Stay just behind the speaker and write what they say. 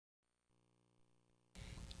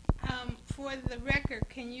for the record,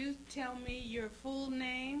 can you tell me your full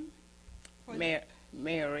name?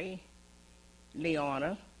 Mary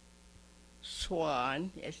Leona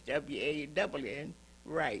Swan, S-W-A-W-N,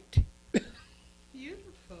 Wright.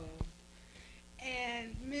 Beautiful.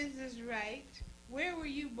 And Mrs. Wright, where were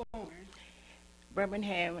you born?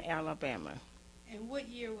 Birmingham, Alabama, And what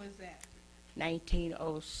year was that?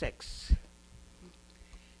 1906.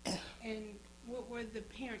 And what were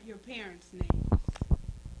your parents' names?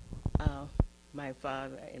 My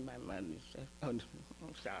father and my mother's, oh, I'm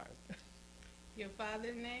sorry, Your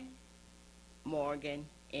father's name? Morgan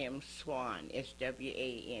M. Swan,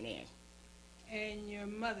 S-W-A-N-N. And your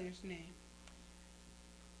mother's name?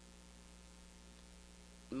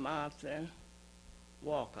 Martha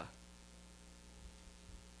Walker.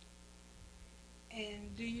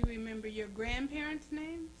 And do you remember your grandparents'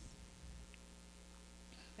 names?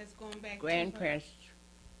 That's going back Grandparents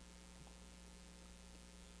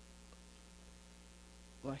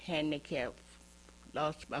were handicapped.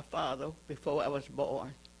 Lost my father before I was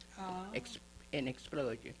born in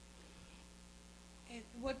explosion. And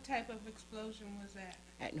what type of explosion was that?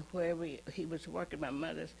 And wherever he was working, my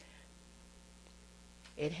mother's,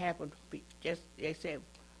 it happened just, they said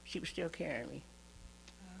she was still carrying me.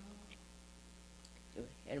 Oh.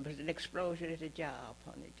 And it was an explosion at the job,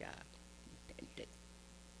 on the job.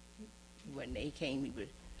 When they came,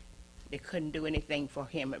 they couldn't do anything for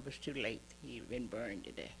him. It was too late. He'd been burned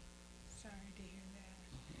to death. Sorry to hear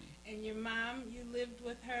that. And your mom, you lived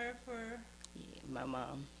with her for? Yeah, my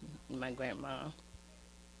mom, my grandma.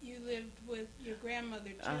 You lived with your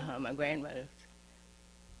grandmother too? My grandmother.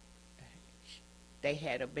 They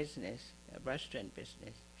had a business, a restaurant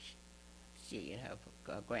business. She and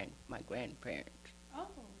my grandparents. Oh,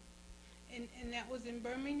 and that was in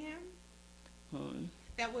Birmingham? Hmm.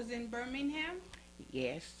 That was in Birmingham?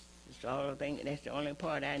 Yes, it's all the thing. That's the only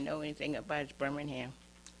part I know anything about is Birmingham.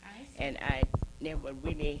 I see. And I never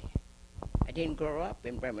really, I didn't grow up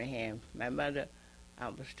in Birmingham. My mother, I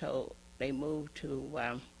was told, they moved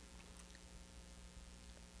to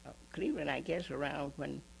Cleveland, I guess, around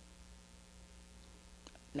when,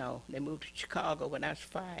 no, they moved to Chicago when I was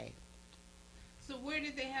 5. So where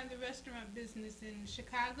did they have the restaurant business in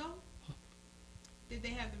Chicago? Did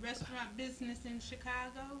they have the restaurant business in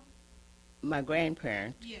Chicago? My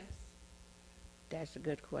grandparents? Yes. That's a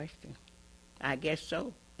good question. I guess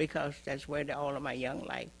so, because that's where all of my young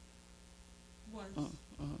life was.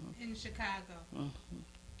 In Chicago.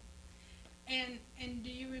 And do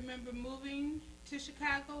you remember moving to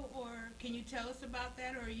Chicago, or can you tell us about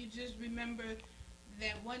that, or you just remember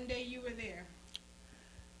that one day you were there?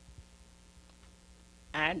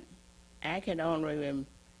 I can only remember,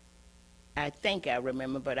 I think I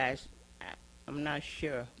remember, but I'm not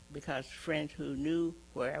sure, because friends who knew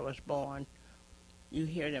where I was born, you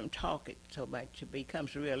hear them talk it so much it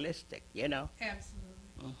becomes realistic, you know?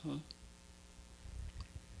 Absolutely.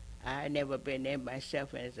 I never been there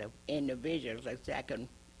myself as an individual, like I can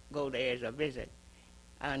go there as a visit.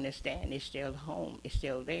 I understand it's still home, it's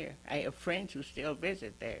still there. I have friends who still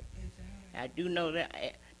visit there. Exactly. I do know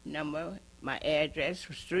that number, my address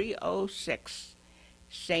was 306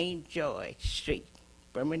 St. George Street,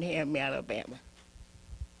 Birmingham, Alabama.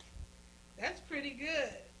 That's pretty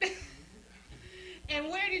good. And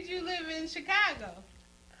where did you live in Chicago?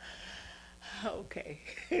 Okay.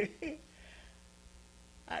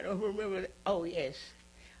 I don't remember. Oh, yes.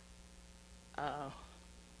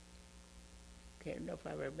 Can't know if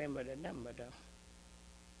I remember the number, though.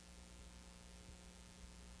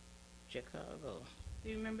 Chicago. Do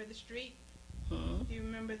you remember the street? Hmm? Do you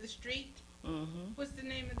remember the street? Mm-hmm. What's the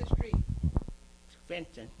name of the street?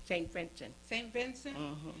 Vincent, St. Vincent. St. Vincent?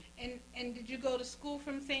 Mm-hmm. And did you go to school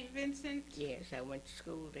from St. Vincent? Yes, I went to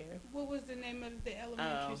school there. What was the name of the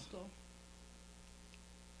elementary school?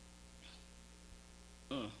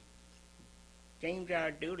 James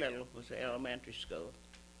R. Doolittle was the elementary school.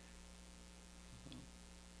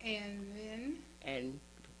 And then? And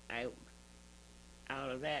I, out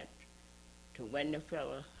of that, to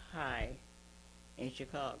Wenderfeller High in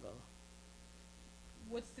Chicago.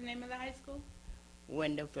 What's the name of the high school?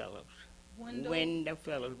 Wenderfellows. Wendell?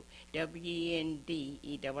 Wenderfellows.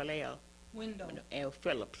 W-E-N-D-E-L-L. Wendell. And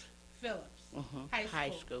Phillips. Phillips.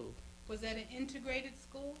 High school. Was that an integrated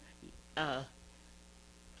school?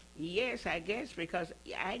 Yes, I guess, because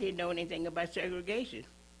I didn't know anything about segregation.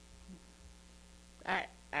 I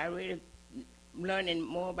really learning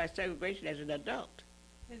more about segregation as an adult.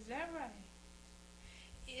 Is that right?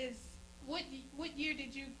 What year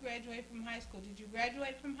did you graduate from high school? Did you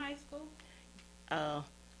graduate from high school?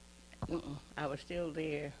 I was still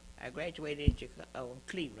there. I graduated in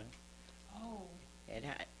Cleveland. Oh.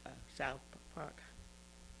 at South Park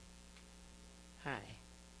High,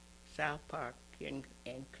 South Park in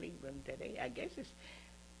Cleveland today. I guess it's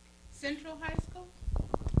Central High School?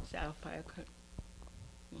 South Park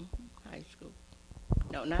High School.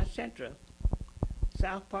 No, not Central.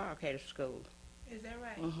 South Park had a school. Is that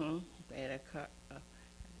right? Mm-hmm. They had a car.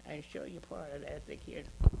 I show you part of that, I think, here.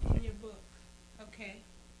 In your book. Okay.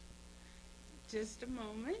 Just a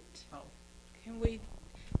moment. Oh. Can we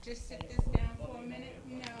just sit this down for a minute?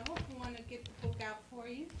 No, I want to get the book out for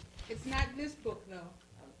you. It's not this book, though.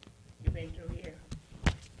 You've been through here.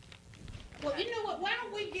 Well, you know what? Why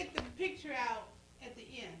don't we get the picture out at the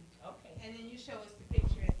end? Okay. And then you show us the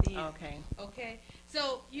picture at the end. Okay. Okay.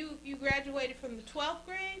 So you graduated from the 12th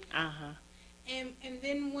grade? Uh-huh. And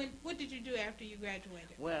then what did you do after you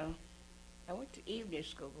graduated? Well, I went to evening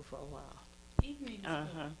school for a while. Evening school.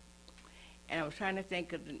 Uh-huh. And I was trying to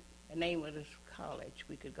think of the name of this college.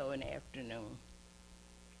 We could go in the afternoon.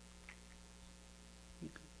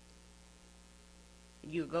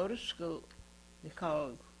 You go to school. They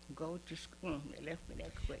call go to school. They left me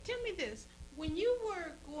that quick. Tell me this. When you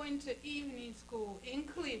were going to evening school in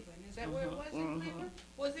Cleveland, is that where it was in Cleveland?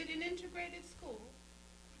 Was it an integrated school?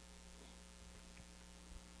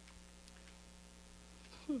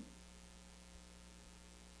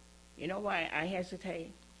 You know why I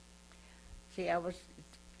hesitate? See,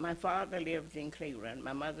 my father lived in Cleveland.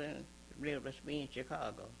 My mother lived with me in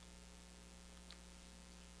Chicago.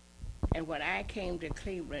 And when I came to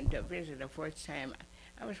Cleveland to visit the first time,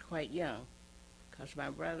 I was quite young, because my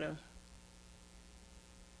brother,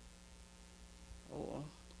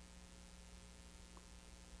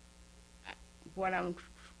 what I'm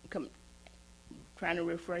trying to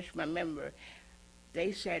refresh my memory,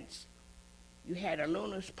 they said you had a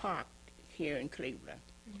Luna's Park here in Cleveland.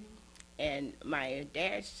 Mm-hmm. And my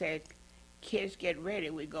dad said, kids, get ready,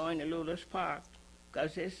 we're going to Luna's Park,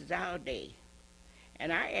 because this is our day.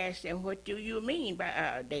 And I asked him, what do you mean by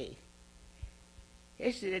our day?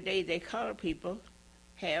 This is the day they colored people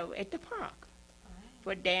have at the park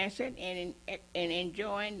for dancing and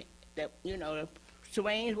enjoying the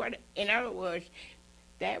swings. In other words,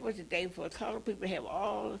 that was the day for colored people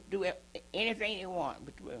to do anything they want.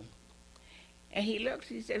 And he looks,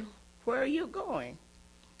 he said, where are you going?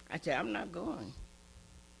 I said, I'm not going.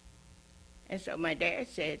 And so my dad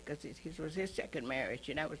said, because it was his second marriage,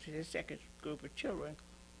 and I was his second group of children,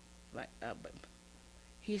 but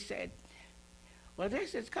he said, well,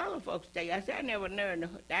 this is Color Folks Day. I said,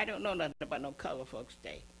 I don't know nothing about no Color Folks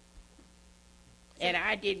Day. And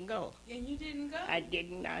I didn't go. And you didn't go? I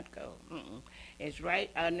did not go. It's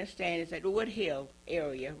right, I understand, it's at Woodhill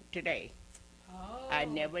area today. Oh. I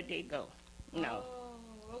never did go, no.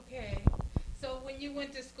 Oh, okay. So when you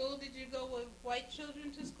went to school, did you go with white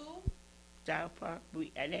children to school? South Park,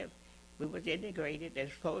 we was integrated. I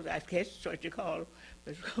suppose I guess that's what you call it.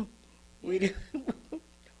 But we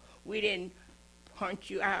didn't punch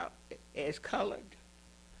you out as colored.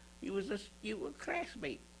 You were a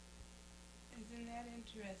classmate. Isn't that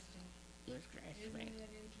interesting? You was classmate. Isn't that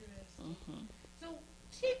interesting? So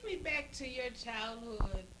take me back to your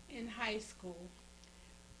childhood in high school.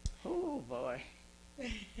 Oh boy,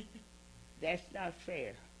 that's not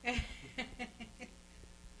fair.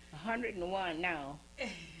 101 now,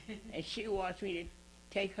 and she wants me to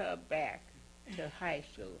take her back to high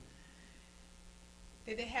school.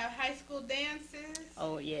 Did they have high school dances?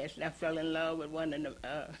 Oh yes, and I fell in love with one of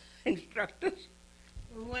the instructors.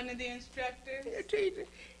 One of the instructors? The teacher.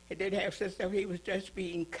 It didn't have such stuff. He was just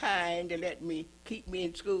being kind to keep me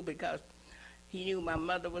in school because he knew my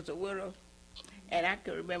mother was a widow. And I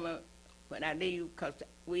could remember when I leave, because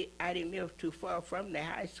I didn't live too far from the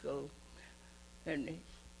high school. And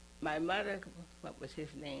my mother, what was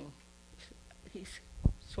his name? He's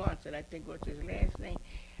Swanson, I think was his last name.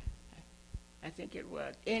 I think it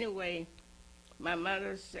was. Anyway, my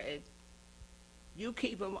mother said, you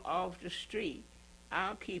keep them off the street.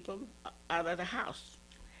 I'll keep them out of the house.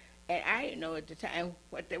 And I didn't know at the time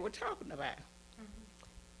what they were talking about.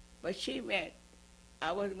 But she meant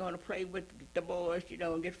I wasn't going to play with the boys,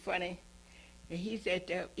 and get funny. And he used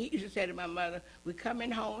to say to my mother, we're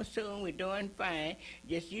coming home soon, we're doing fine.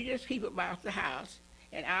 You just keep them out the house,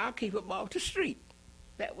 and I'll keep them off the street.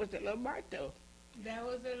 That was the little motto. That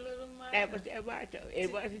was their little motto? That was their motto.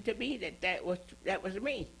 It wasn't to me that was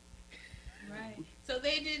me. Right. So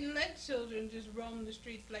they didn't let children just roam the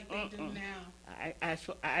streets like they do now?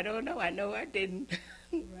 I don't know. I know I didn't.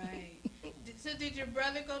 Right. So did your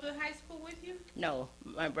brother go to high school with you? No.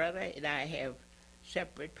 My brother and I have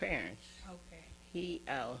separate parents. Okay.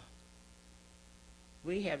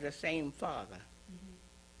 We have the same father,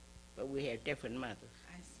 but we have different mothers.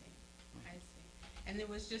 I see. And it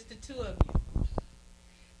was just the two of you.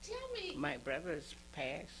 Tell me, My brother's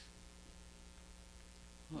passed.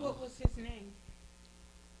 what was his name?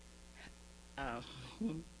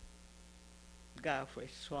 Godfrey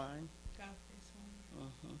Swan. Godfrey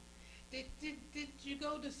Swan. Hmm. Did you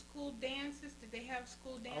go to school dances? Did they have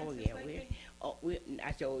school dances Oh yeah, like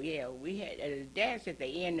that? we had a dance at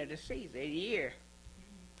the end of the season, a year,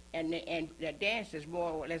 and the dance is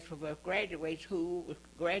more or less for graduates who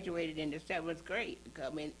graduated in the 7th grade,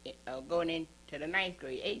 going into the 9th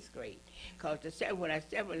grade, 8th grade. Cause when I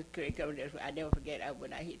 7th grade comes, I never forget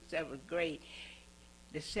when I hit 7th grade,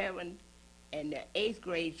 the 7th and the 8th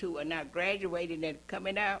grades who are not graduating and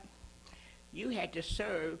coming out, you had to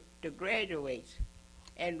serve the graduates.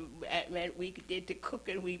 And we did the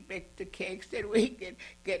cooking, we baked the cakes, and we could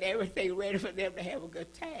get everything ready for them to have a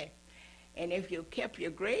good time. And if you kept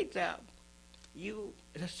your grades up, you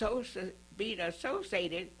being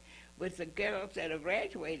associated with the girls that are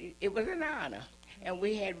graduated, it was an honor. And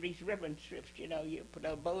we had these ribbon strips, you put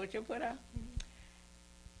a bow you put up.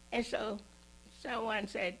 And so someone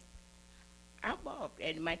said, I balked,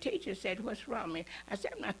 and my teacher said, what's wrong? I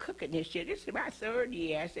said, I'm not cooking this year. This is my 3rd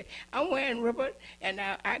year. I said, I'm wearing ribbon, and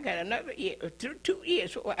now I got another year, 2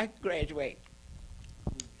 years before I graduate.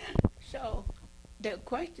 So the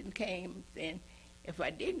question came then, if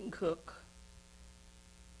I didn't cook,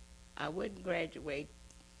 I wouldn't graduate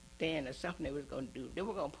then, or something they was going to do. They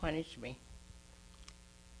were going to punish me.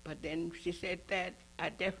 But then she said that I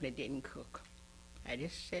definitely didn't cook. I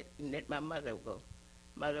just sat and let my mother go.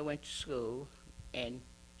 Mother went to school, and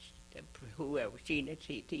whoever, she, the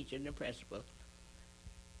teacher and the principal,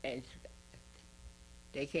 and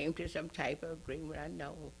they came to some type of agreement, I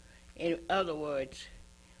know. In other words,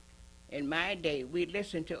 in my day, we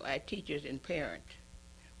listened to our teachers and parents.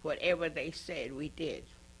 Whatever they said, we did.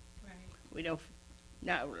 Right. We don't,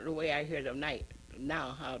 not the way I hear them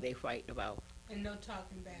now how they fight about. And no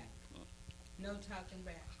talking back. No talking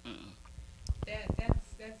back. Mm.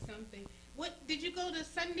 That's something. What did you go to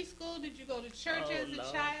Sunday school? Did you go to church as a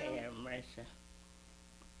Lord, child? have mercy.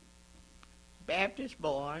 Baptist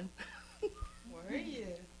born. Were you?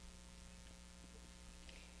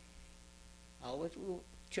 Always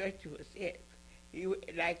church was it. You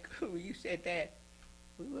you said that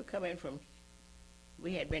we were coming from.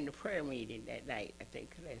 We had been to prayer meeting that night. I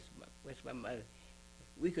think with my mother.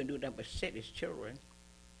 We couldn't do nothing but sit as children.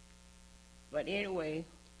 But anyway,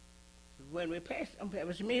 when we passed, there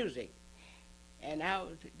was music. And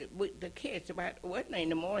the kids, wasn't in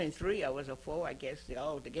the morning 3 hours or 4, I guess,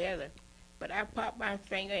 all together. But I popped my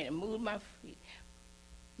finger and moved my feet.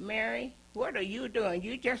 Mary, what are you doing?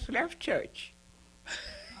 You just left church.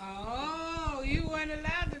 Oh, you weren't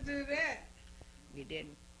allowed to do that. We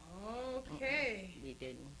didn't. Okay. We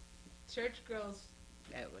didn't. Church girls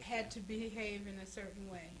That had to behave in a certain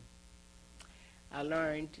way. I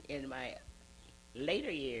learned in my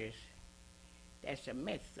later years, that's a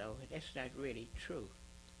myth, though. That's not really true.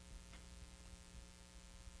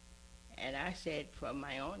 And I said from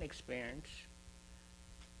my own experience,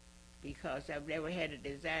 because I've never had a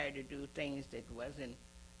desire to do things that wasn't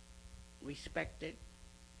respected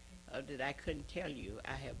or that I couldn't tell you,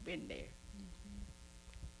 I have been there.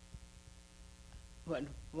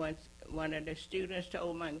 Once one of the students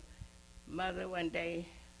told my mother one day,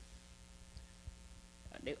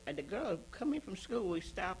 the girl coming from school, we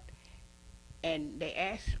stopped, and they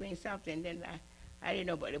asked me something, then I didn't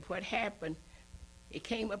know, but what happened, it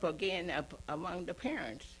came up again among the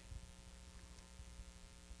parents.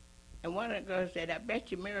 And one of the girls said, I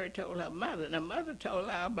bet you Mary told her mother, and the mother told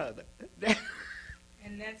our mother.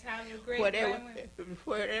 And that's how the grapevine went.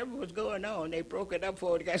 Whatever was going on, they broke it up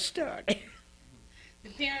before it got started. The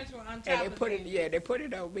parents were on top And they of put it. it, they put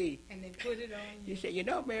it on me. And they put it on you. You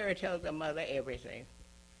said, Mary tells her mother everything.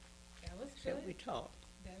 That was So good. we talked.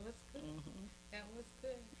 That was good. Mm-hmm. That was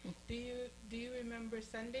good. Do you remember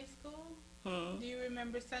Sunday school? Hmm? Do you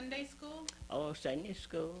remember Sunday school? Oh, Sunday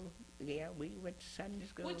school. Yeah, we went to Sunday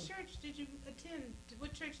school. What church did you attend?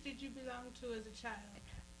 What church did you belong to as a child?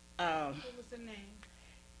 What was the name?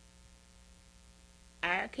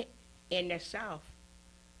 In the South.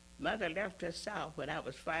 Mother left the South when I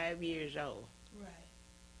was 5 years old. Right.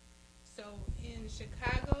 So in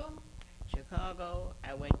Chicago? Chicago,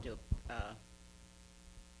 I went to, I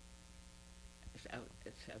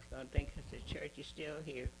was going to think because the church is still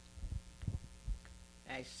here.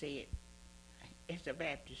 I see it. It's a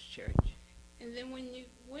Baptist church. And then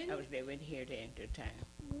I was living here then at the time.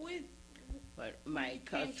 When But you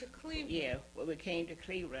came to Cleveland? Yeah, when we came to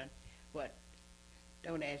Cleveland,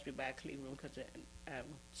 don't ask me about Cleveland because I'm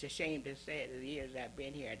ashamed to say it. The years I've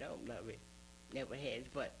been here, I don't love it. Never has.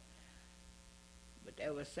 But but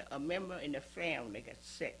there was a member in the family got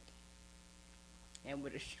sick. And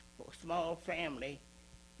with a small family,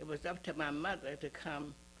 it was up to my mother to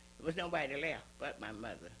come. There was nobody left but my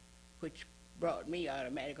mother, which brought me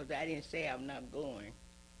automatically because I didn't say I'm not going.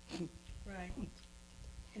 Right.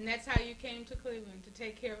 And that's how you came to Cleveland, to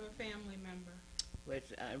take care of a family member.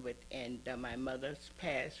 My mother's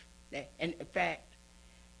passed. And in fact,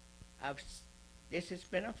 this has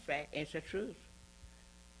been a fact, and it's the truth.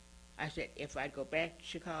 I said, if I go back to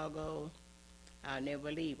Chicago, I'll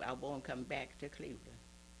never leave. I won't come back to Cleveland.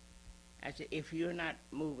 I said, if you're not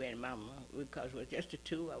moving, Mama, because it was just the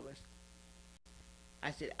two of us,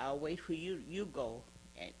 I said, I'll wait for you. You go,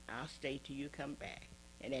 and I'll stay till you come back.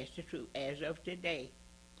 And that's the truth. As of today,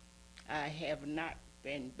 I have not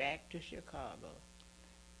been back to Chicago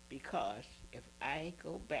because if I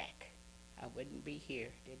go back, I wouldn't be here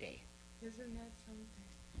today. Isn't that something?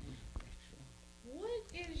 What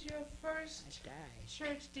is your first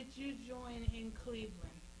church did you join in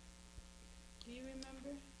Cleveland? Do you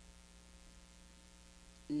remember?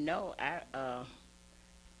 No, I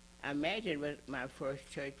imagine it was my first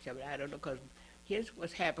church, but I don't know, because here's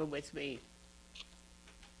what's happened with me.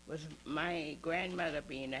 Was my grandmother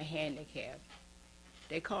being a handicap.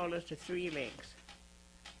 They called us the Three Links.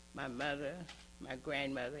 My mother, my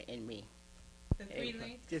grandmother, and me. The Three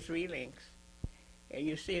Links? The Three Links. And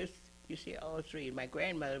you see all three. My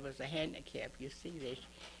grandmother was a handicap. You see this.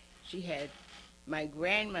 My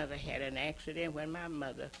grandmother had an accident when my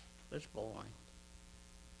mother was born.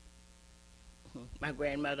 My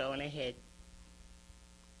grandmother only had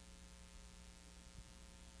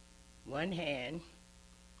one hand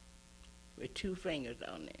with two fingers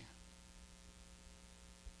on there.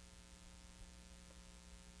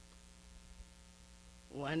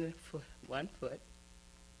 One foot.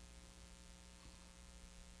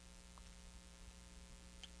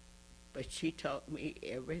 But she taught me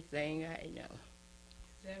everything I know.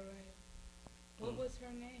 Is that right? What was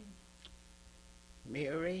her name?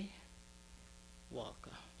 Mary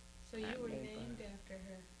Walker. So you were named after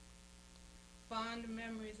her. Fond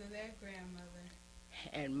memories of that grandmother.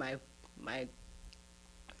 And my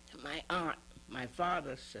aunt, my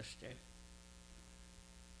father's sister,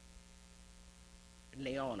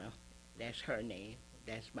 Leona, that's her name.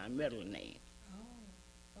 That's my middle name.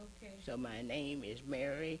 Oh, okay. So my name is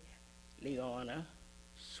Mary Leona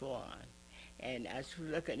Swan. And I was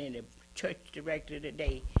looking in the church directory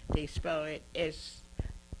today, they spell it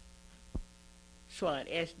Swan,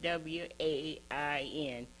 S-W-A-I-N.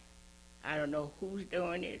 I don't know who's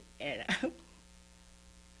doing it, and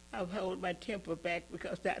I've held my temper back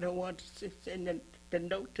because I don't want to send the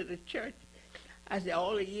note to the church. I said,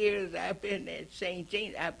 all the years I've been at St.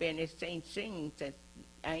 James, I've been at St. James since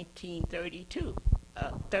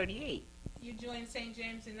 38. You joined St.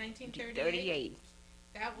 James in 1938? 38.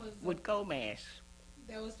 That was... With Gomez.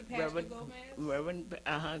 That was the Pastor Gomez? Reverend,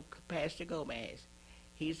 Pastor Gomez.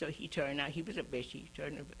 He turned out, he was a bishop, he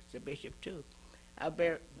turned out a bishop too. I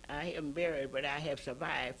am buried, but I have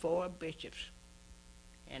survived 4 bishops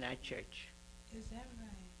in our church. Is that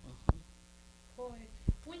right? Boy,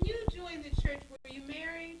 when you joined the church, were you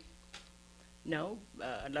married? No,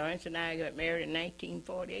 Lawrence and I got married in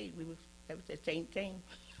 1948. That was the same thing.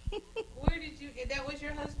 Where did you, that was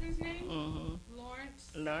your husband's name? Mm-hmm.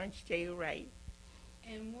 Lawrence? Lawrence J. Wright.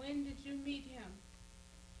 And when did you meet him?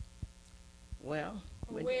 Well.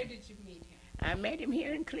 Where did you meet him? I met him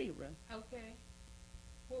here in Cleveland. Okay.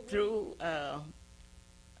 Through,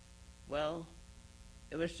 well,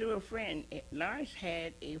 it was through a friend. Lawrence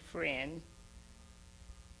had a friend.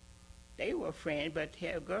 They were friends, but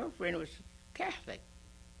her girlfriend was Catholic.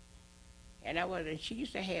 And I wasn't. She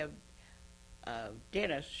used to have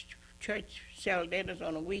dinners, church, sell dinners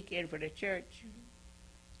on the weekend for the church.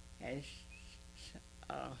 Mm-hmm. And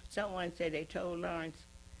someone said they told Lawrence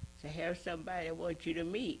to have somebody that wants you to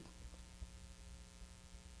meet.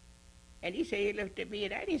 And he said he looked at me,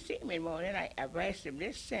 and I didn't see him anymore. And I've asked him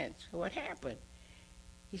this since, what happened?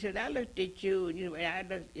 He said, I looked at you, and I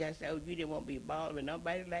said, oh, you didn't want to be bothered with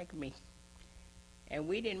nobody like me. And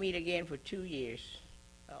we didn't meet again for 2 years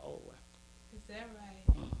or over. Is that right?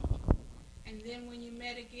 Mm-hmm. And then when you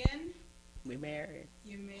met again? We married.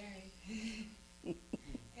 You married.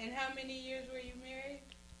 And how many years were you married?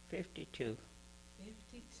 52.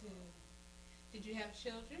 52. Did you have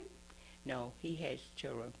children? No, he has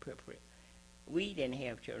children. We didn't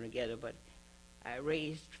have children together, but I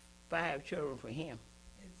raised 5 children for him.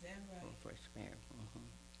 Is that right? When first married. Mm-hmm.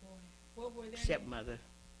 Boy, what were their stepmother. names?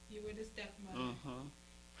 You were the stepmother. Mm-hmm.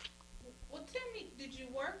 Well, tell me, did you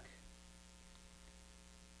work?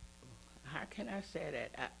 how can I say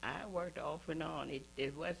that? I worked off and on.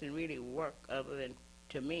 It wasn't really work other than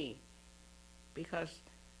to me, because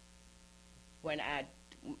when I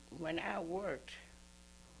worked,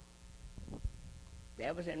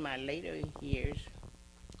 that was in my later years.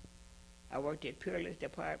 I worked at Peerless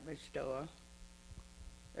Department Store.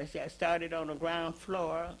 Let's see, I started on the ground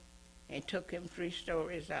floor and took him 3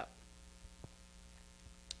 stories up.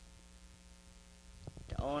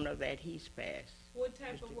 The owner of that he's passed. What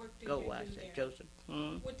type of work did you do there? Joseph.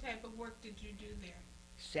 What type of work did you do there?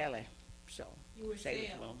 Selling. So. You were sales.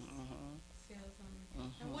 Mm-hmm.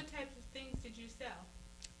 Saleswoman. And what types of things did you sell?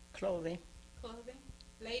 Clothing. Clothing?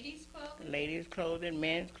 Ladies' clothing? Ladies' clothing,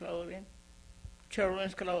 men's clothing,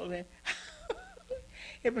 children's clothing.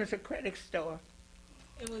 It was a credit store.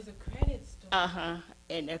 It was a credit store? Uh-huh.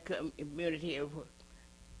 In the community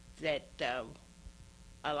that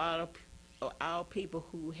a lot of our people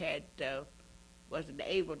who had wasn't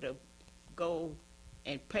able to go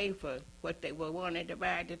and pay for what they were wanting to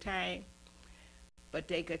buy at the time, but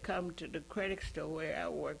they could come to the credit store where I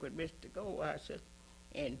work with Mr. Goldwasser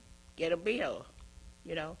and get a bill,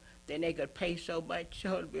 you know. Then they could pay so much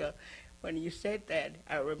on the bill. When you said that,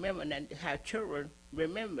 I remember how children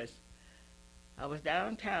remembers. I was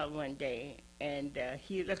downtown one day, and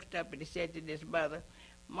he looked up and he said to his mother,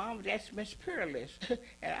 "Mom, that's Miss Peerless."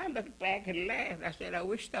 And I looked back and laughed. I said, "I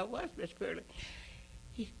wish that was Miss Peerless."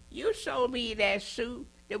 You sold me that suit.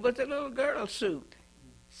 It was a little girl suit.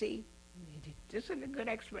 See, this is a good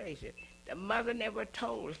explanation. The mother never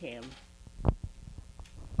told him.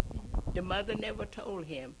 The mother never told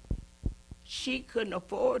him. She couldn't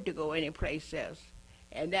afford to go anyplace else.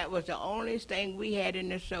 And that was the only thing we had in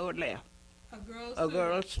the store left. A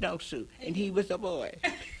girl's snowsuit. And he was a boy.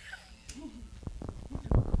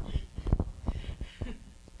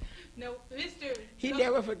 No, Mr. He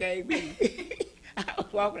never forgave me. I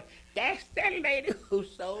was walking. That's that lady who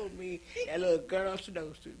sold me that little girl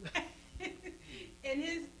snowsuit.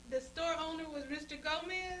 And the store owner was Mr.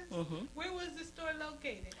 Gomez? Mm-hmm. Where was the store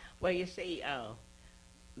located? Well, you see,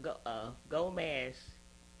 Gomez,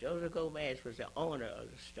 Joseph Gomez was the owner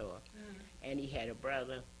of the store. And he had a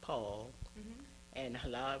brother, Paul, and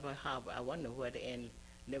Harbor. I wonder whether in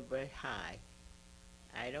Liberty High.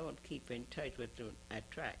 I don't keep in touch with them.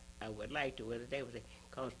 I would like to, whether they was,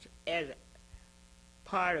 because as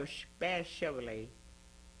part of Bass Chevrolet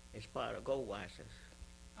is part of Goldwasser's.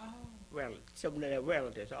 Oh. Some of their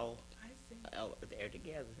relatives all I see. there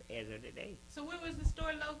together as of today. So where was the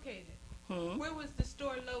store located? Where was the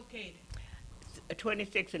store located?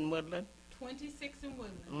 26 in Woodland. 26 in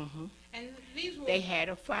Woodland. Mm-hmm. And these were... They had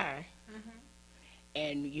a fire.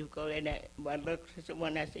 And you go in there,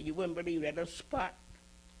 one I said, you wouldn't believe that little spot,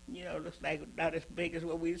 you know, looks like not as big as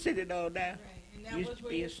what we're sitting on now. Right, and that Used was to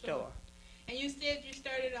where be your a store. And you said you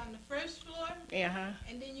started on the first floor? Uh-huh.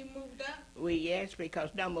 And then you moved up? Yes, because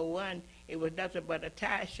number one, it was nothing but a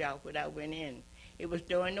tie shop when I went in. It was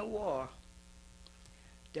during the war.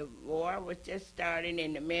 The war was just starting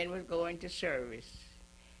and the men was going to service.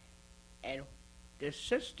 And the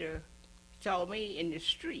sister saw me in the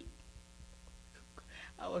street.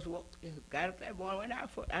 I got up that morning, went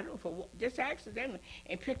out for just accidentally,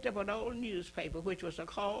 and picked up an old newspaper, which was a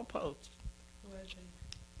call post. Was it?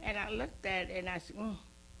 And I looked at it and I said,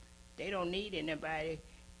 they don't need anybody.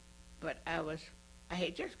 But I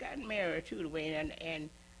had just gotten married too, and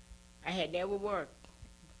I had never worked.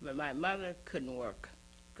 But my mother couldn't work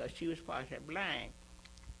because she was partially blind.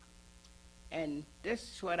 And this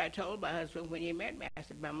is what I told my husband when he met me. I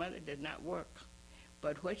said, my mother does not work.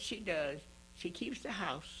 But what she does, she keeps the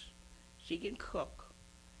house, she can cook,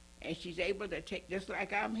 and she's able to take, just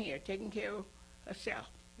like I'm here, taking care of herself.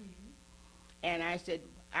 And I said,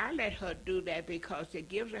 I let her do that because it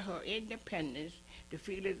gives her independence to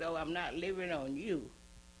feel as though I'm not living on you.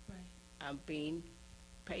 Right. I'm being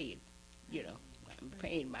paid, you know, I'm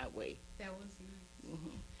paying my way. That was nice.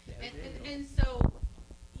 Mm-hmm. And so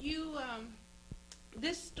you,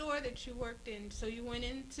 this store that you worked in, so you went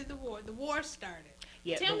into the war started.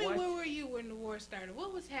 Yeah, Tell me, where were you when the war started?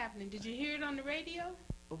 What was happening? Did you hear it on the radio?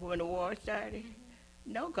 When the war started?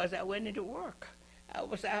 No, because I went into work. I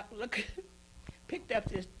was out looking, picked up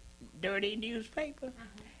this dirty newspaper,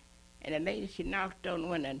 and the lady, she knocked on the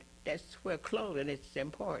window. That's where clothing is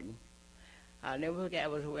important. I'll never forget, I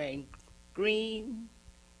was wearing green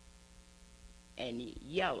and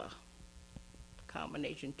yellow,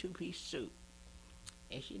 combination two-piece suit.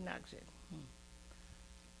 And she knocks it.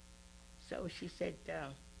 So she said,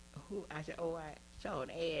 who? I said, oh, I saw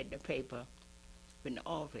an ad in the paper in the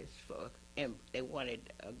office and they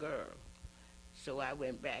wanted a girl. So I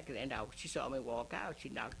went back and she saw me walk out. She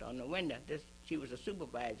knocked on the window. she was a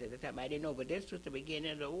supervisor at the time. I didn't know, but this was the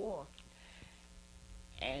beginning of the war.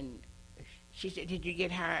 And she said, "Did you get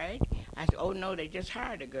hired?" I said, "Oh, no, they just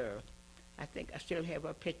hired a girl." I think I still have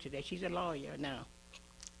her picture there. She's a lawyer now.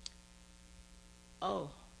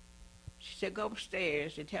 Oh, she said, "Go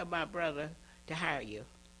upstairs and tell my brother to hire you."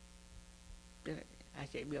 I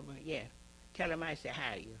said, "Yeah, tell him I said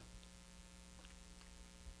hire you."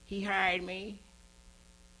 He hired me,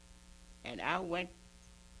 and I went,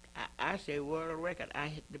 I said world record. I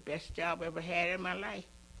had the best job I ever had in my life.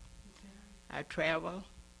 I traveled.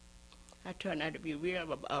 I turned out to be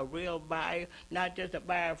a real buyer, not just a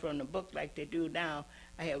buyer from the book like they do now.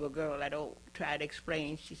 I have a girl I don't try to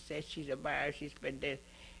explain. She says she's a buyer. She's been there.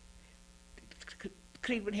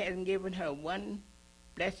 Cleveland hasn't given her one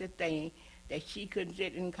blessed thing that she couldn't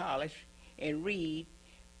sit in college and read.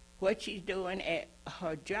 What she's doing at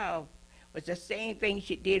her job was the same thing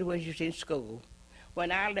she did when she was in school. When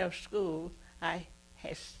I left school, I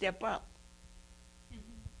had to step up.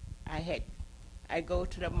 I go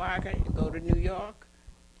to the market, go to New York,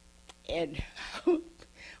 and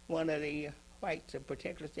one of the whites in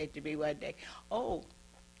particular said to me one day, "Oh,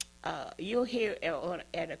 you're here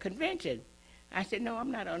at a convention." I said, "No,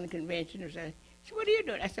 I'm not on the convention." She said, "What are you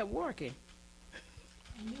doing?" I said, "Working."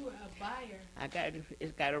 And you were a buyer.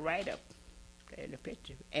 It's got a write-up in the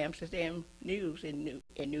picture. Amsterdam News in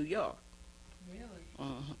New York. Really?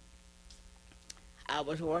 I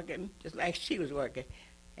was working just like she was working.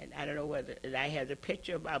 And I don't know whether I have the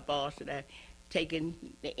picture of my boss that I've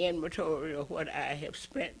taken the inventory of what I have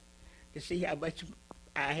spent to see how much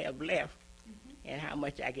I have left and how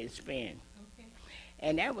much I can spend. Okay.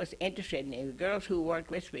 And that was interesting. And the girls who worked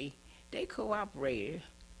with me, they cooperated.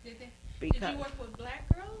 Did they? Because, did you work with black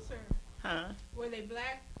girls or? Huh? Were they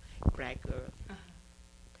black? Black girls.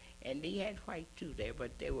 And they had white too there,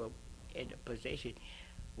 but they were in a position.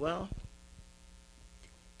 Well,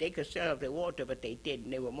 they could sell if they wanted, but they didn't.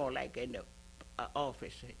 They were more like in the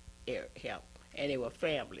office help, and they were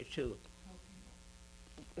family too.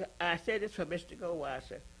 Okay. I said this for Mr.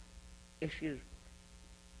 Goldwasser.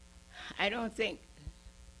 I don't think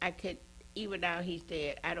I could, even now he's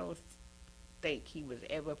dead, I don't think he was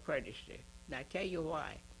ever prejudiced. And I tell you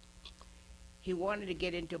why. He wanted to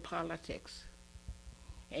get into politics,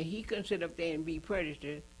 and he couldn't sit up there and be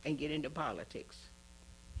prejudiced and get into politics.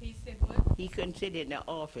 He said what? He couldn't sit in the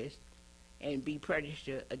office and be prejudiced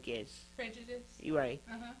against. Prejudice? Right.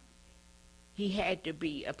 Uh-huh. He had to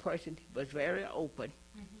be a person who was very open.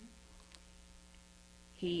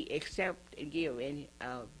 He accept and give. And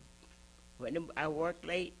when I worked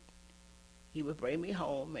late, he would bring me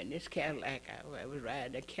home in this Cadillac. I was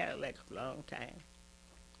riding a Cadillac for a long time.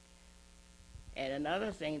 And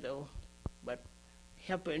another thing, though, but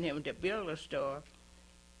helping him to build a store,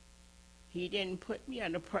 he didn't put me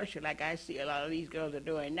under pressure like I see a lot of these girls are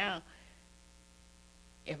doing now.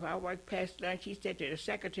 If I worked past lunch, he said to the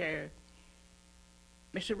secretary,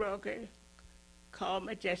 "Mr. Roker, call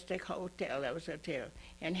Majestic Hotel," that was hotel,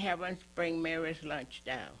 "and have us bring Mary's lunch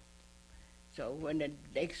down." So when the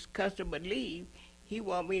next customer would leave, he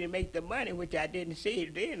wanted me to make the money, which I didn't see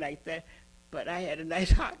it then like that, but I had a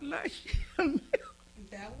nice hot lunch.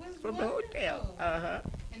 That was from wonderful. the hotel.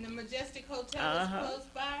 And the Majestic Hotel was close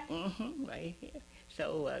by? Right here.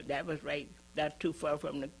 So that was right, not too far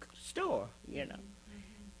from the store, you know.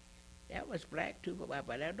 That was black too, but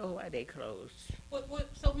I don't know why they closed.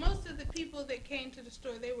 So most of the people that came to the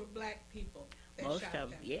store, they were black people that Most shopped of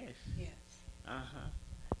them, there? yes. Yes.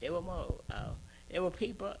 There were more. There were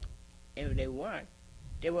people, if they weren't,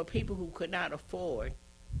 there were people who could not afford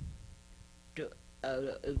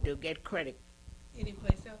to get credit.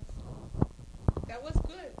 Anyplace else? That was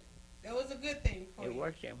good. That was a good thing for you. It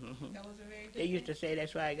worked there. That was a very good They used to thing. say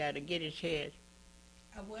that's why I got a Giddish head.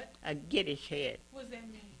 A what? A Giddish head. What does that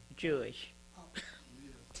mean? Jewish.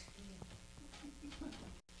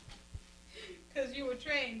 Because you were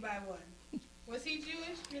trained by one. Was he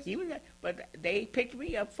Jewish? He was, but they picked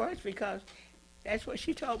me up first because that's what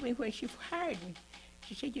she told me when she hired me.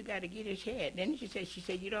 She said, "You got to get his head." Then she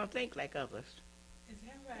said, "You don't think like others." Is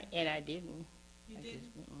that right? And I didn't. You I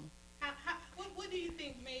didn't? Just, What do you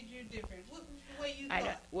think made you different? What was the way you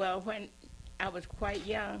thought? Well, when I was quite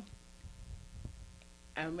young,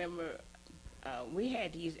 I remember we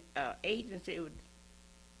had these agents. They would,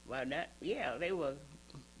 they were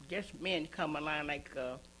just men come along like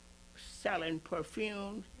selling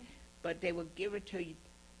perfumes, but they would give it to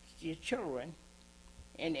your children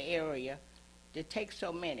in the area to take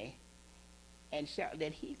so many, and sell.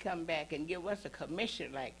 Then he'd come back and give us a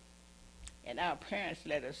commission, like, and our parents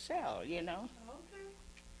let us sell, you know.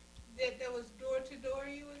 Okay. That was door to door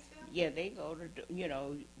you would sell? Yeah, they go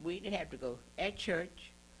to, we didn't have to go at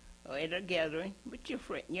church or at a gathering with your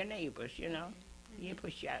friend, your neighbors, you know. Mm-hmm. You didn't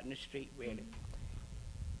push you out in the street, really. Mm-hmm.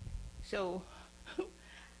 So,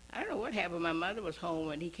 I don't know what happened. My mother was home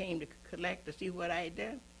when he came to collect to see what I had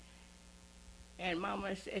done. And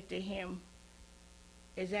Mama said to him,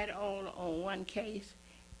 "Is that all on one case?"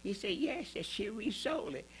 He said, "Yes." That she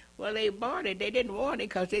resold it. Well, they bought it. They didn't want it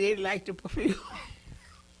because they didn't like the perfume.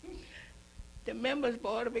 The members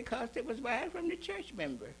bought it because it was buying from the church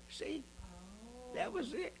member. See, Oh. that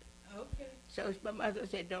was it. Okay. So my mother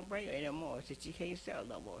said, "Don't bring her anymore." She said, "She can't sell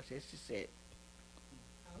no more." So she said,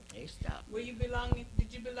 Okay. they stopped. Did you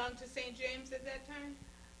belong to St. James at that time?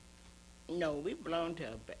 No, we belonged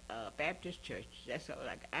to a Baptist church. That's all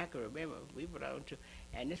I can remember. We belonged to,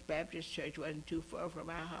 and this Baptist church wasn't too far from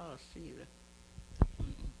our house either.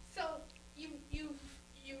 So you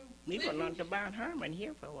We lived in- belonged to Mount Hermon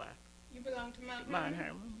here for a while. You belong to Mount Mount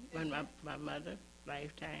Hermon? Hermon, when my mother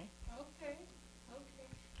lifetime. Okay. Okay.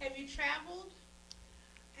 Have you traveled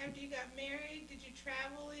after you got married? Did you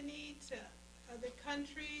travel any to other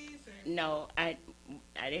countries? Or? No, I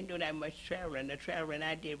didn't do that much traveling. The traveling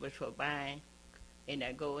I did was for buying, and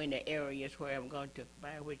I go in the areas where I'm going to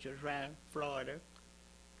buy, which was around Florida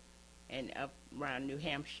and up around New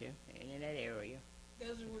Hampshire and in that area.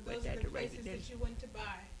 Those But are that's the the places residence. that you went to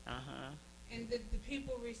buy. Uh-huh. And did the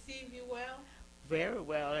people receive you well? Very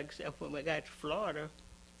well, except when we got to Florida,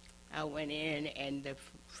 I went in, and the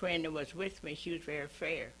friend that was with me, she was very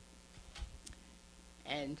fair.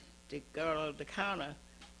 And the girl at the counter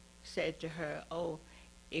said to her, "Oh,"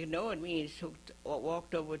 ignored me, and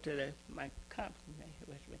walked over to my company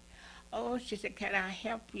with me. "Oh," she said, "can I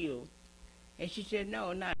help you?" And she said,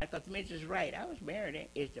 "No, not, because Mrs. Wright, I was married,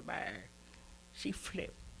 is the buyer." She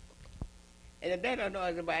flipped. And the better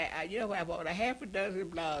noise about it, I bought a half a dozen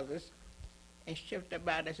blouses and shipped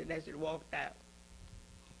about us, and as it walked out.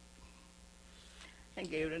 And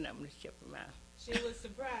gave her the number to ship them out. She was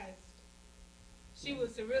surprised. She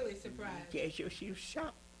was really surprised. Yeah, she was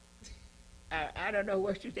shocked. I don't know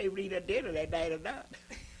what she able to eat at dinner that night or not.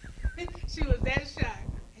 She was that shocked.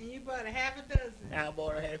 And you bought a half a dozen. I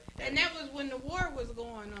bought her half a dozen. And that was when the war was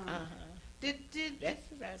going on. Uh-huh.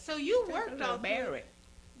 So you worked all through, married.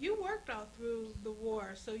 you worked all through the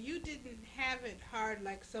war, so you didn't have it hard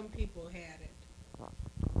like some people had it.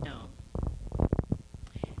 No.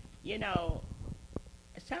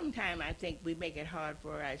 Sometimes I think we make it hard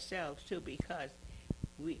for ourselves too, because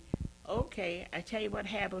I tell you what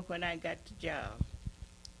happened when I got the job.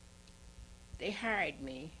 They hired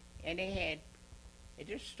me, and they had, at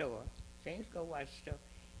this store, things go watch the store,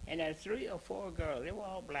 and there were 3 or 4 girls, they were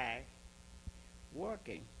all black,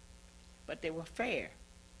 working, but they were fairer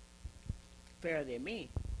than me.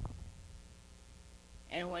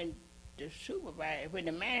 And when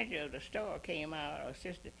the manager of the store came out, or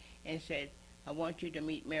assistant, and said, "I want you to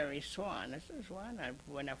meet Mary Swan." I said, "Swan?"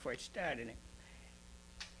 When I first started it.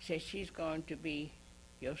 Said, "She's going to be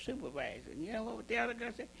your supervisor." And you know what the other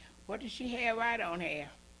girl said? "What does she have I don't have?"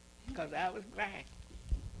 Because I was black.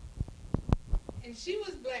 And she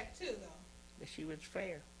was black too, though. But she was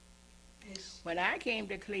fair. And When I came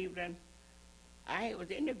to Cleveland, I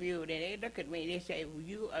was interviewed, and they looked at me, they said, "Well,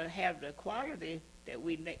 you have the quality that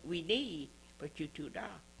we need, but you're too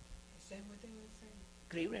dark." is that what they were saying?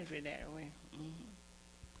 Cleveland's been that way.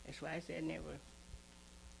 That's why I said never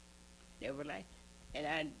like.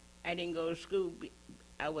 And I didn't go to school.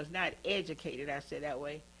 I was not educated, I said that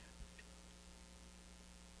way,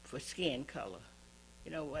 for skin color.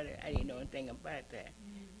 You know what? I didn't know anything about that.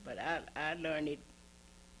 But I learned it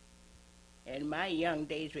in my young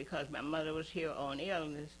days because my mother was here on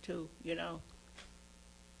illness too,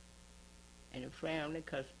 and the family,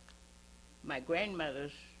 because my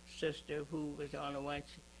grandmother's sister, who was the only one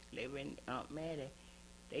living, Aunt Mattie,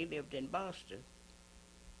 they lived in Boston.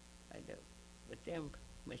 I lived with them.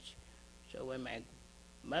 So when my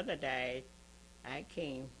mother died, I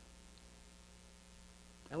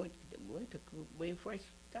we first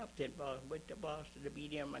stopped in Boston, went to Boston to be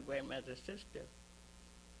near my grandmother's sister.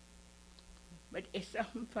 But it's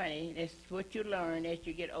something funny. It's what you learn as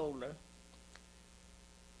you get older.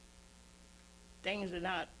 Things are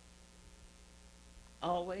not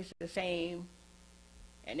always the same.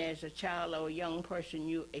 And as a child or a young person,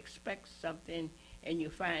 you expect something and you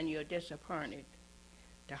find you're disappointed.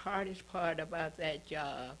 The hardest part about that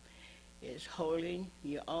job is holding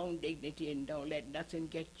your own dignity and don't let nothing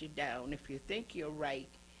get you down. If you think you're right,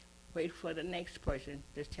 wait for the next person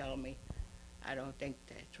to tell me, "I don't think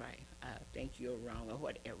that's right. I think you're wrong," or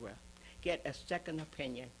whatever. Get a second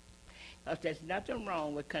opinion. Because there's nothing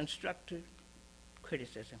wrong with constructive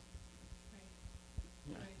criticism.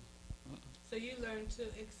 Right. No. Right. So you learned to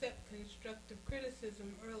accept constructive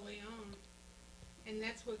criticism early on, and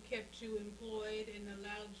that's what kept you employed and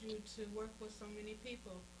allowed you to work with so many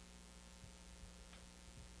people.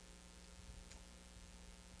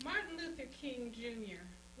 Martin Luther King Jr.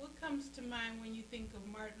 What comes to mind when you think of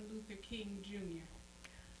Martin Luther King Jr.?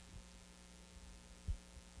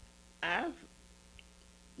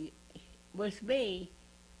 With me,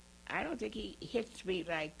 I don't think he hits me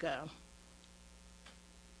like,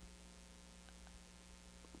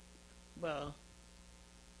 well,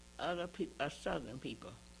 other people, Southern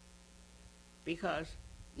people, because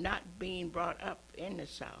not being brought up in the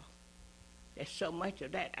South, there's so much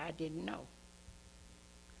of that I didn't know.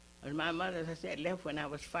 And my mother, as I said, left when I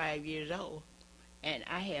was 5 years old, and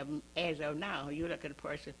I haven't, as of now, you look at a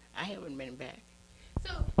person, I haven't been back.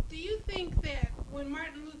 So, do you think that when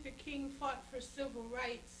Martin Luther King fought for civil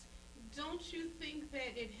rights, don't you think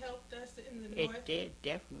that it helped us in the North? It did,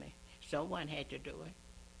 definitely. Someone had to do it.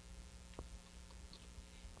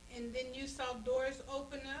 And then you saw doors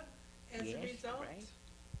open up as Yes, a result?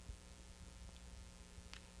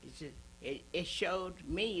 right. It showed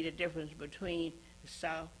me the difference between the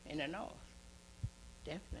South and the North,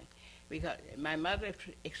 definitely. Because my mother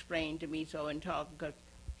explained to me so in talking, because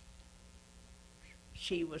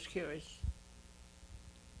she was curious.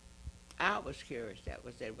 I was curious, that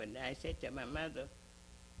was it. When I said to my mother,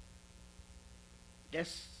 the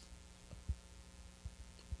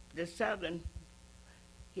Southern,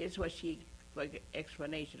 here's what she, for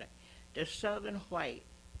explanation, the Southern white,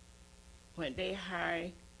 when they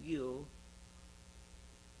hire you,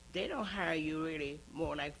 they don't hire you really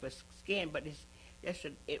more like for skin, but it's just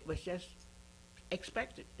it was just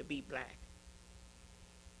expected to be black.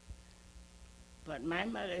 But my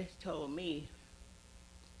mother told me,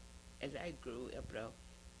 as I grew up though,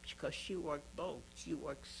 because she worked both. She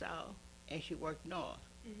worked South and she worked North.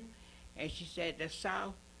 Mm-hmm. And she said the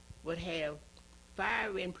South would have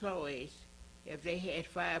 5 employees if they had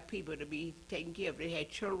 5 people to be taken care of. They had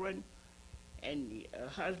children and a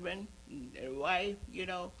husband and a wife, you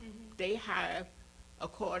know. Mm-hmm. They hire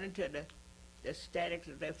according to the status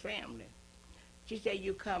of their family. She said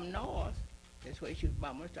you come north, that's what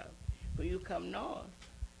mama was talking. When you come north,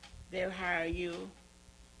 they'll hire you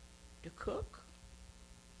to cook,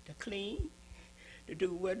 to clean, to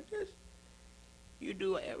do windows. You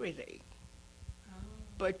do everything. Oh.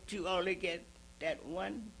 But you only get that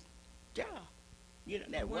one job, you know,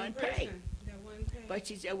 that one pay. That one pay. But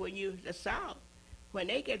she said when you, the South, when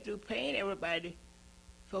they get through paying everybody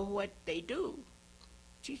for what they do,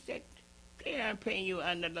 she said, they aren't paying you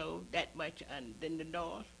underload that much in the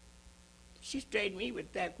North. She straightened me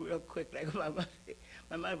with that real quick, like my mother.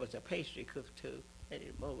 My mother was a pastry cook too.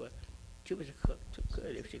 She was a cook too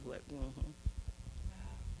good if she went. Mm-hmm.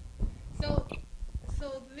 Wow.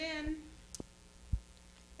 So then,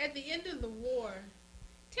 at the end of the war,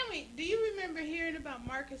 tell me, do you remember hearing about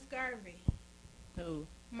Marcus Garvey? Who?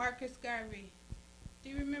 Marcus Garvey. Do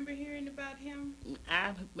you remember hearing about him?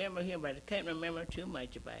 I remember him, but I can't remember too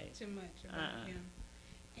much about it. Too much about him.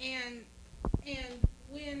 And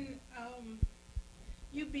when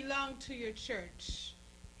you belonged to your church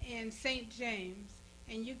in St. James,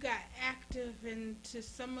 and you got active into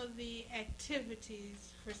some of the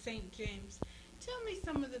activities for St. James, tell me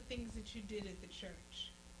some of the things that you did at the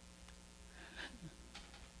church.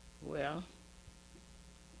 Well,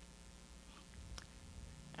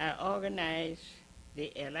 I organized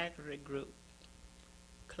the Alacrity Group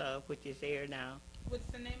Club, which is there now. What's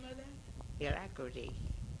the name of that? Alacrity.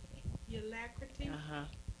 Alacrity? Uh-huh.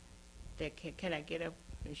 Can I get up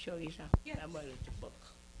and show you something? Yes. I'm going to the book.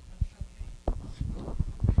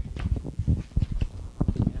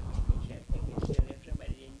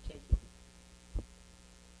 Somebody didn't take it.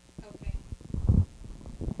 Okay. All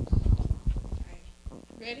right.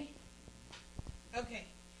 Ready? Okay.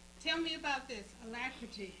 Tell me about this,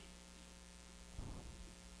 Alacrity.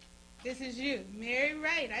 This is you, Mary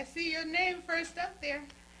Wright. I see your name first up there.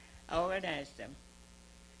 I organized them.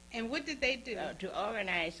 And what did they do? To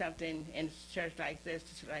organize something in a church like this,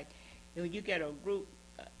 it's like when you get a group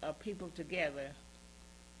of people together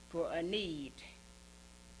for a need,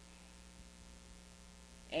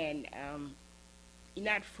 and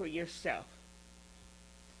not for yourself.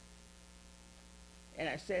 And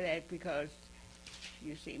I say that because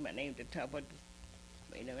you see my name at the top, but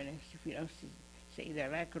wait a minute, if you don't see the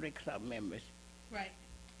Alacrity Club members. Right.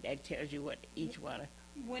 That tells you what each one.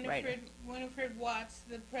 Winifred Watts,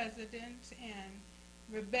 the president, and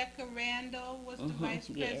Rebecca Randall was the vice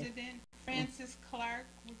president. Yeah. Frances Clark,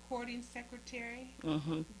 recording secretary.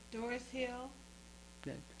 Doris Hill,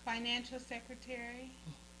 financial secretary.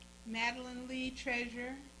 Madeline Lee,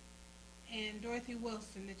 treasurer. and Dorothy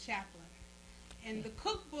Wilson, the chaplain. And the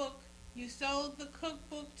cookbook, you sold the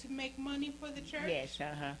cookbook to make money for the church? Yes,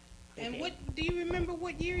 uh-huh. And what, do you remember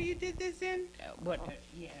what year you did this in?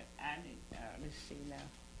 Yeah, I did, let's see now,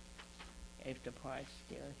 if the part's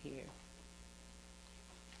still here.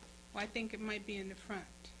 Well, I think it might be in the front.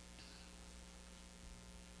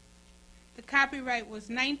 The copyright was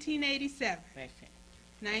 1987. That's it.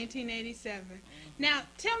 1987. Now,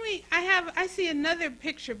 tell me, I see another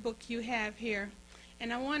picture book you have here,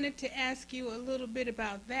 and I wanted to ask you a little bit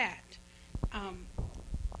about that.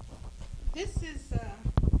 This is a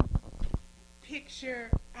picture,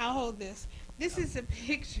 I'll hold this. This is a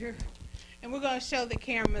picture, and we're going to show the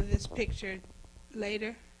camera this picture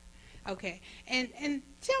later. Okay, and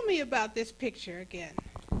tell me about this picture again.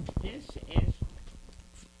 This is,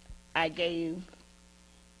 I gave,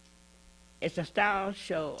 it's a style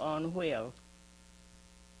show on wheels.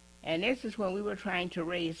 And this is when we were trying to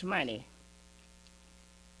raise money.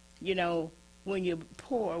 You know, when you're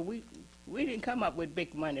poor, we didn't come up with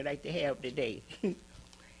big money like they have today.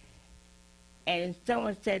 And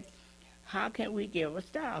someone said, how can we give a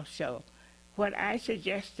style show? What I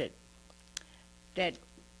suggested that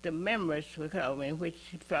the members would come in, which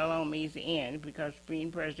fell on me at the end because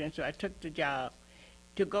being president, so I took the job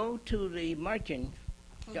to go to the merchant,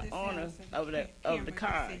 the owner of the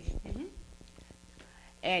cars,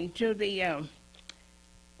 and to the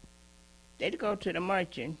they'd go to the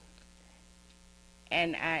merchant,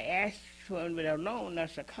 and I asked for him to loan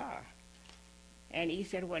us a car, and he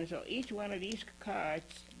said, well, so each one of these cars,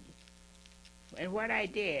 and what I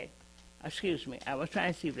did, excuse me, I was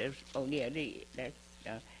trying to see if there's, oh yeah,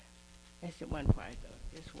 that's the one part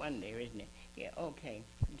though, this one there, isn't it? Yeah, okay.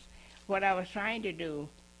 What I was trying to do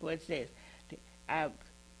was this,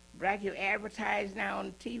 like you advertise now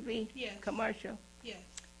on TV, yes. Commercial, yes,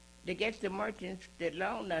 to get the merchants that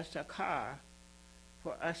loan us a car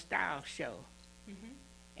for a style show. Mm-hmm.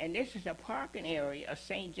 And this is a parking area of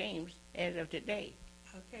St. James as of today.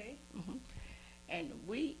 Okay. Mm-hmm. And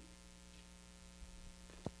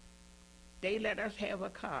they let us have a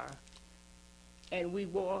car. And we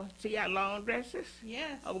wore, see our long dresses?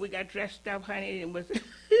 Yes. Oh, we got dressed up, honey, and was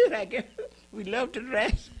like, we love to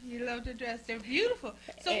dress. You love to dress. They're beautiful.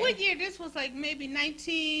 So what year? This was like maybe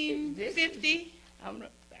 1950?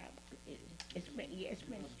 It's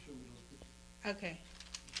been. Okay.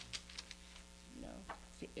 No.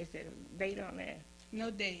 See, is there a date on there?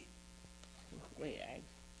 No date. Wait,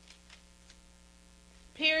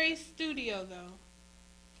 Perry's studio, though.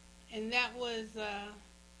 And that was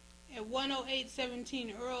at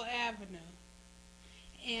 10817 Earl Avenue.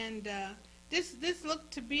 And this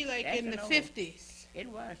looked to be like in the 50s. It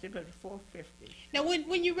was 450. Now,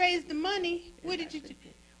 when you raised the money, what did you do?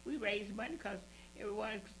 We raised money because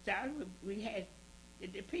everyone started. We had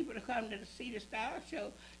the people to come to see the style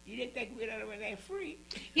show. You didn't think we'd have that free.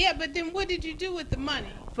 Yeah, but then what did you do with the money?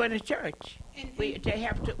 For the church.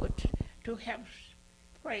 To help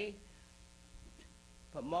pay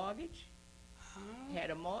for mortgage. Oh. Had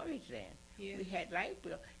a mortgage then. Yes. We had light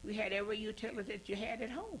bill. We had every utility that you had at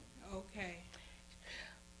home. Okay.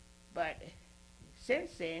 But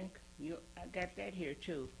since then, I got that here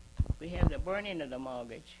too. We have the burning of the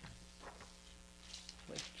mortgage,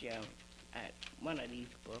 which one of these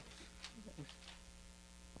books.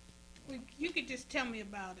 Well, you could just tell me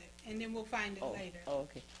about it, and then we'll find it later.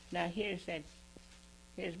 Okay. Now here's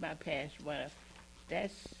my past one.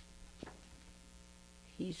 That's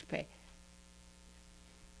he's passed.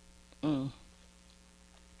 Oh.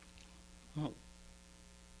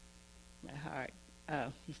 My heart.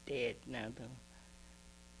 Oh, he's dead now, though.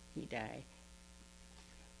 He died.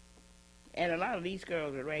 And a lot of these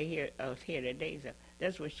girls are right here, here today. So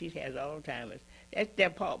that's what she has Alzheimer's. That's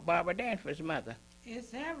Barbara Danforth's mother.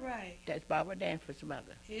 Is that right? That's Barbara Danforth's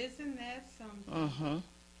mother. Isn't that something? Mm-hmm.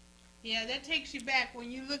 Yeah, that takes you back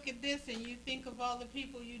when you look at this and you think of all the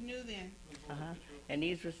people you knew then. Uh-huh. And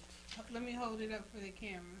these was... Let me hold it up for the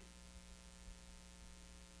camera.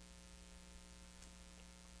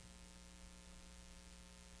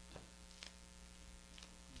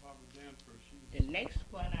 The next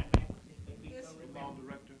one I got is the law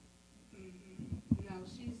director. Mm-hmm. No,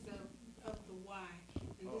 she's of the Y,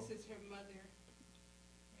 and this is her mother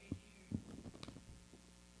right here.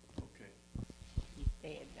 Okay. She's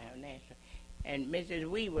dead now, naturally. And Mrs.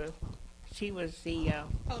 Weaver, she was the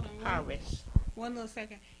Hold on, harvest. One little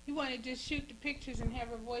second. You want to just shoot the pictures and have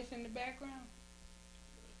her voice in the background?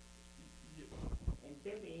 And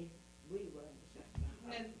Billy Weaver.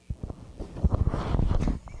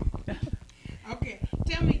 Okay.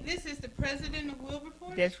 Tell me, this is the president of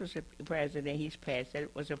Wilberforce? This was the president. He's passed.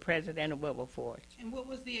 That was the president of Wilberforce. And what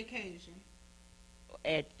was the occasion?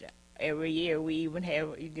 At every year we even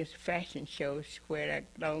have this fashion shows, wear that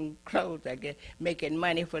long clothes, I guess, making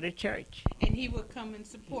money for the church. And he would come and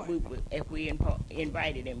support? If we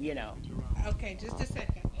invited him, you know. Okay, just a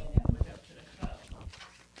second.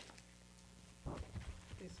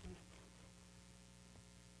 This one.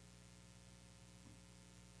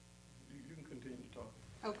 You can continue to talk.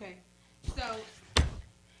 Okay, so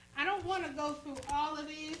I don't want to go through all of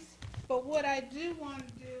these, but what I do want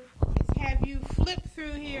to do is have you flip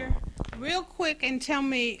through here real quick and tell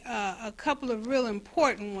me a couple of real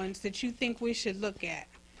important ones that you think we should look at.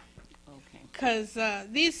 Okay. Because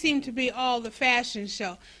these seem to be all the fashion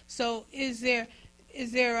show. So is there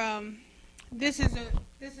this is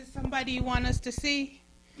somebody you want us to see?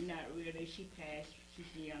 Not really. She passed. She's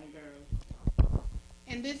a young girl.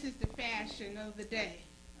 And this is the fashion of the day.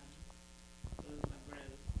 Those are my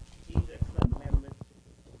brothers. These are club members.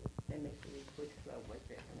 Let me see which club was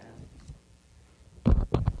it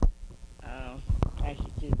now. I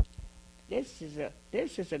should do. This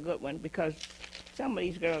is a good one because some of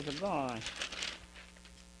these girls are gone.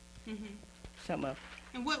 Mm-hmm. Some of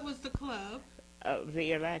And what was the club?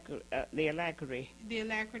 the Alacrity The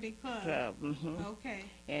Alacrity Club. Club. Okay,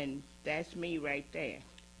 And that's me right there.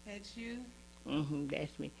 that's you.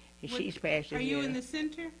 That's me. And What- she's passing. Are you in the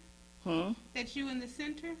center? That's you in the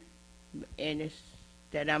center? And it's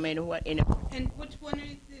that I'm in what in a. And which one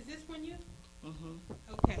is this one you? Mm-hmm.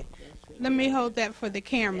 Okay. Let me hold that for the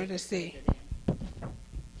camera to see.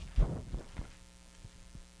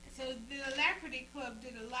 So the Alacrity Club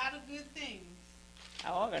did a lot of good things.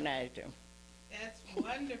 I organized them. That's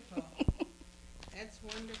wonderful. That's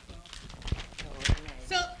wonderful. I organized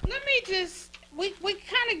So let me just, we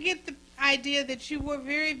kind of get the idea that you were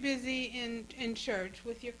very busy in church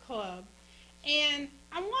with your club. And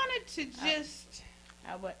I wanted to just...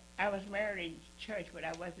 I was married in church, but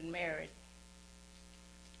I wasn't married.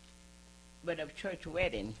 But of church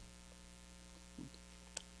wedding.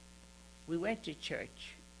 We went to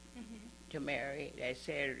church to marry that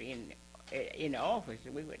Saturday in the office.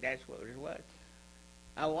 That's what it was.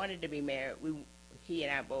 I wanted to be married. He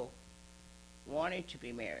and I both wanted to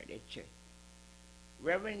be married at church.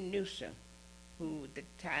 Reverend Newsom, who at the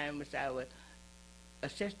time was our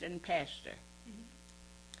assistant pastor,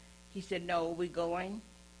 he said, "No, we're going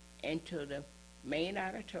into the main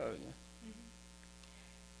auditorium."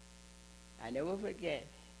 I never forget.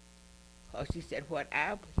 Because he said,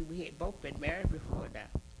 we had both been married before now.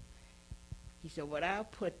 He said, what I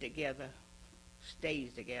put together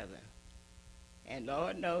stays together. And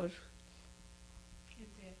Lord knows,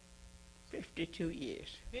 52 years.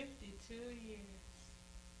 52 years.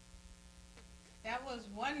 That was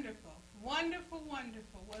wonderful. Wonderful,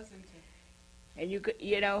 wonderful, wasn't it? And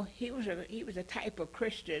he was a type of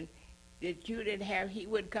Christian that you didn't have. He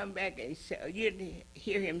would come back and say, you didn't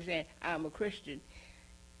hear him saying, "I'm a Christian."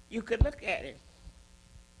 You could look at him.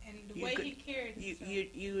 And the way he carried himself.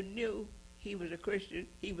 You knew he was a Christian.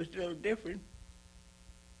 He was a little different.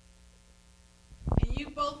 And you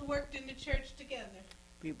both worked in the church together.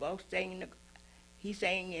 We both sang. He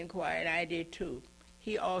sang in choir, and I did too.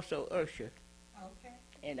 He also ushered. Okay.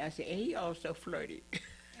 And I said, and he also flirted.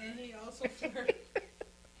 And he also flirted.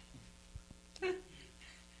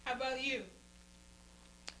 How about you?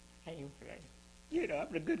 I ain't flirting.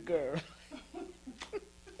 I'm the good girl.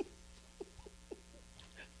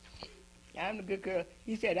 I'm the good girl.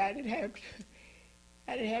 He said I didn't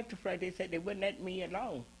have to flirt. They said they wouldn't let me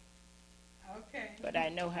alone. Okay. But I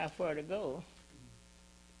know how far to go.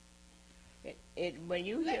 When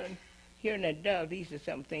you hear an adult, these are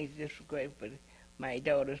some things just great for my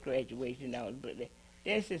daughter's graduation. But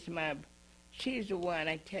this is she's the one,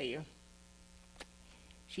 I tell you.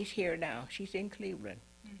 She's here now. She's in Cleveland.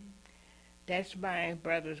 That's my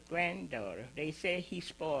brother's granddaughter. They say he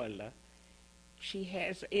spoiled her. She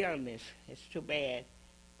has illness. It's too bad.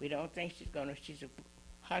 We don't think she's a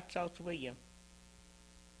hot sauce William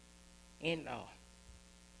in-law.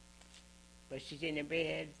 But she's in the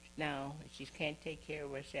bed now. She can't take care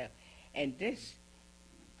of herself. And this,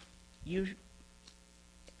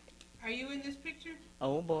 Are you in this picture?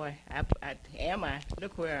 oh boy, am I?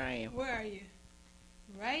 Look where I am. Where are you?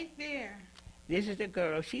 Right there. This is the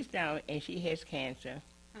girl. She's down and she has cancer.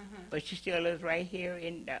 But she still lives right here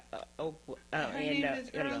in the Her name is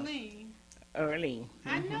Earlene. Earlene.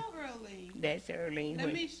 I know Earlene. That's Earlene.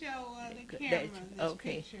 Let me show the camera this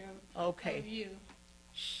picture of you.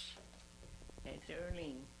 That's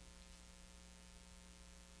Earlene.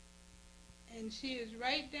 And she is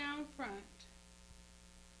right down front.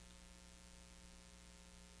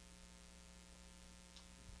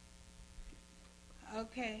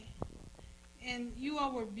 and you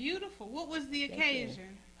all were beautiful. What was the Thank you.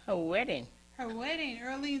 occasion? Her wedding. Her wedding,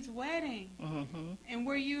 Earlene's wedding. Mm-hmm. And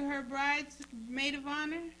were you her bride's maid of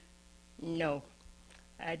honor? No,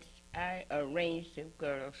 I arranged the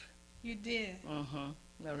girls. You did. Mm-hmm.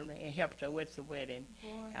 And helped her with the wedding. Boy.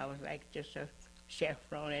 I was like just a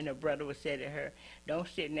chaperone, and her brother would say to her, "Don't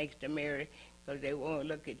sit next to Mary, because they won't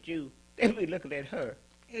look at you. They'll be looking at her."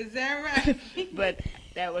 Is that right? But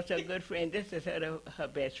that was a good friend. This is her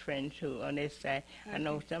best friend too. On this side, I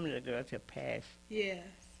know Okay. some of the girls have passed. Yes.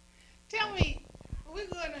 Tell me, we're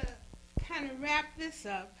going to kind of wrap this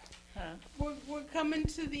up. Huh? We're coming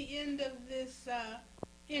to the end of this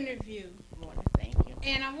interview. I want to thank you.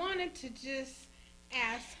 And I wanted to just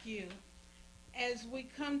ask you, as we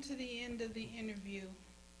come to the end of the interview,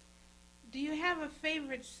 do you have a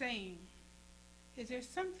favorite saying? Is there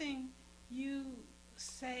something you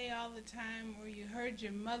say all the time, or you heard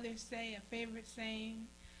your mother say, a favorite saying?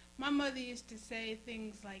 My mother used to say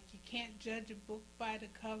things like, you can't judge a book by the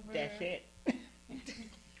cover. That's it.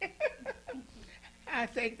 I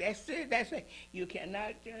think that's it. That's it. You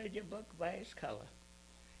cannot judge a book by its color.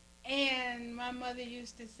 And my mother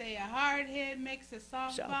used to say, a hard head makes a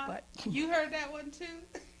soft Soft butt. butt. You heard that one too?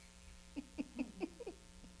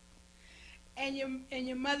 And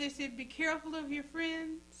your mother said, be careful of your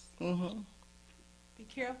friends. Mm-hmm. Be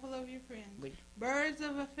careful of your friends. We- Birds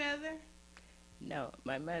of a feather. No,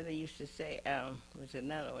 my mother used to say, was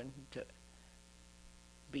another one, to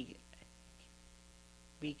be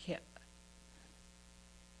careful.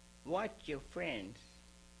 Watch your friends.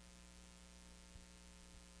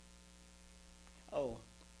 Oh,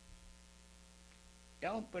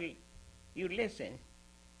 don't believe, you listen,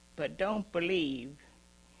 but don't believe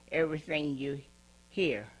everything you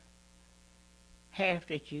hear. Half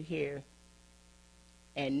that you hear,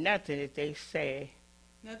 and nothing that they say.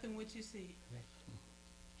 Nothing what you see.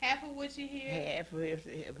 Half of what you hear. Half of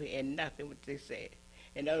it, and nothing what they say.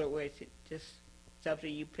 In other words, it's just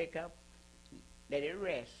something you pick up, let it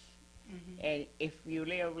rest. Mhm. And if you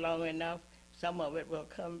live long enough, some of it will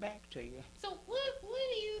come back to you. So what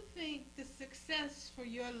do you think the success for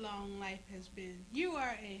your long life has been? You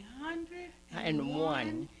are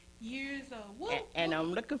 101 years old. And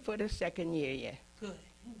I'm looking for the second year, yeah. Good.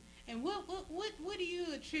 And what do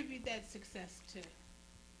you attribute that success to?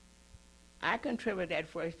 I contribute that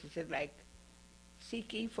first. It says, like,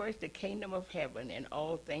 seek ye first the kingdom of heaven, and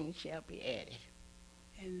all things shall be added.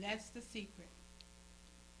 And that's the secret.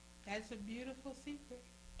 That's a beautiful secret.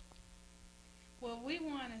 Well, we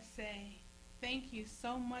want to say thank you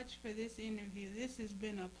so much for this interview. This has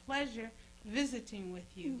been a pleasure visiting with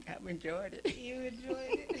you. I've enjoyed it. You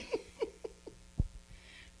enjoyed it?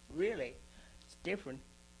 Really, it's different.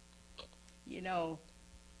 You know,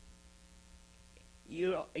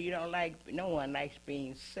 you don't like, no one likes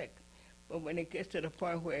being sick. But when it gets to the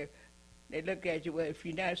point where they look at you, well, if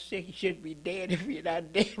you're not sick, you should be dead. If you're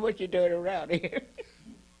not dead, what you doing around here?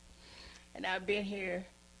 And I've been here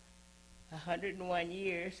 101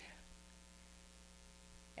 years,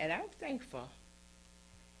 and I'm thankful.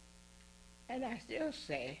 And I still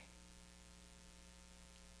say,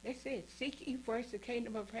 they said, seek ye first the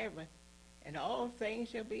kingdom of heaven, and all things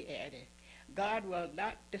shall be added. God will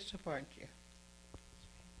not disappoint you.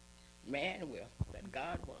 Man will, but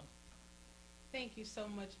God will. Thank you so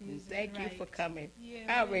much, Mrs. Thank you Wright. for coming.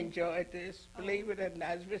 Yeah, I've enjoyed this. Oh. Believe it or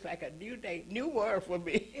not, it's just like a new day, new world for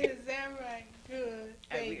me. Is that right? Good.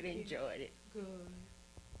 I Thank really you. enjoyed it. Good.